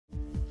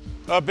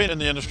I've been in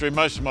the industry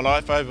most of my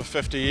life, over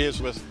 50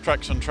 years with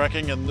trucks and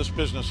tracking, and this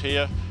business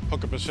here,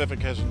 Hooker Pacific,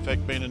 has in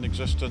fact been in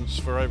existence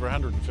for over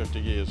 150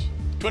 years.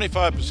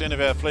 25% of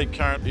our fleet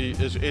currently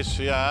is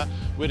SCR.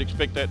 We'd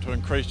expect that to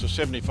increase to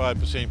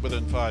 75%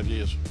 within 5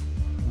 years.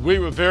 We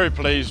were very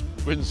pleased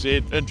when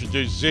Z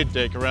introduced Z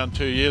DEC around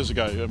 2 years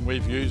ago, and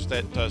we've used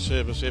that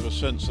service ever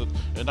since. It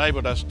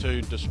enabled us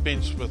to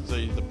dispense with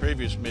the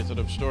previous method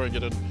of storing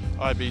it in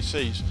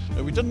IBCs.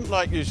 And we didn't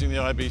like using the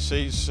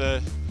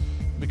IBCs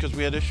because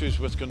we had issues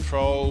with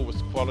control, with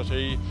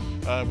quality,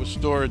 with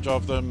storage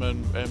of them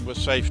and with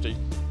safety.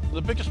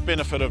 The biggest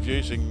benefit of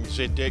using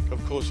Z DEC,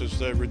 of course, is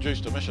the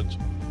reduced emissions.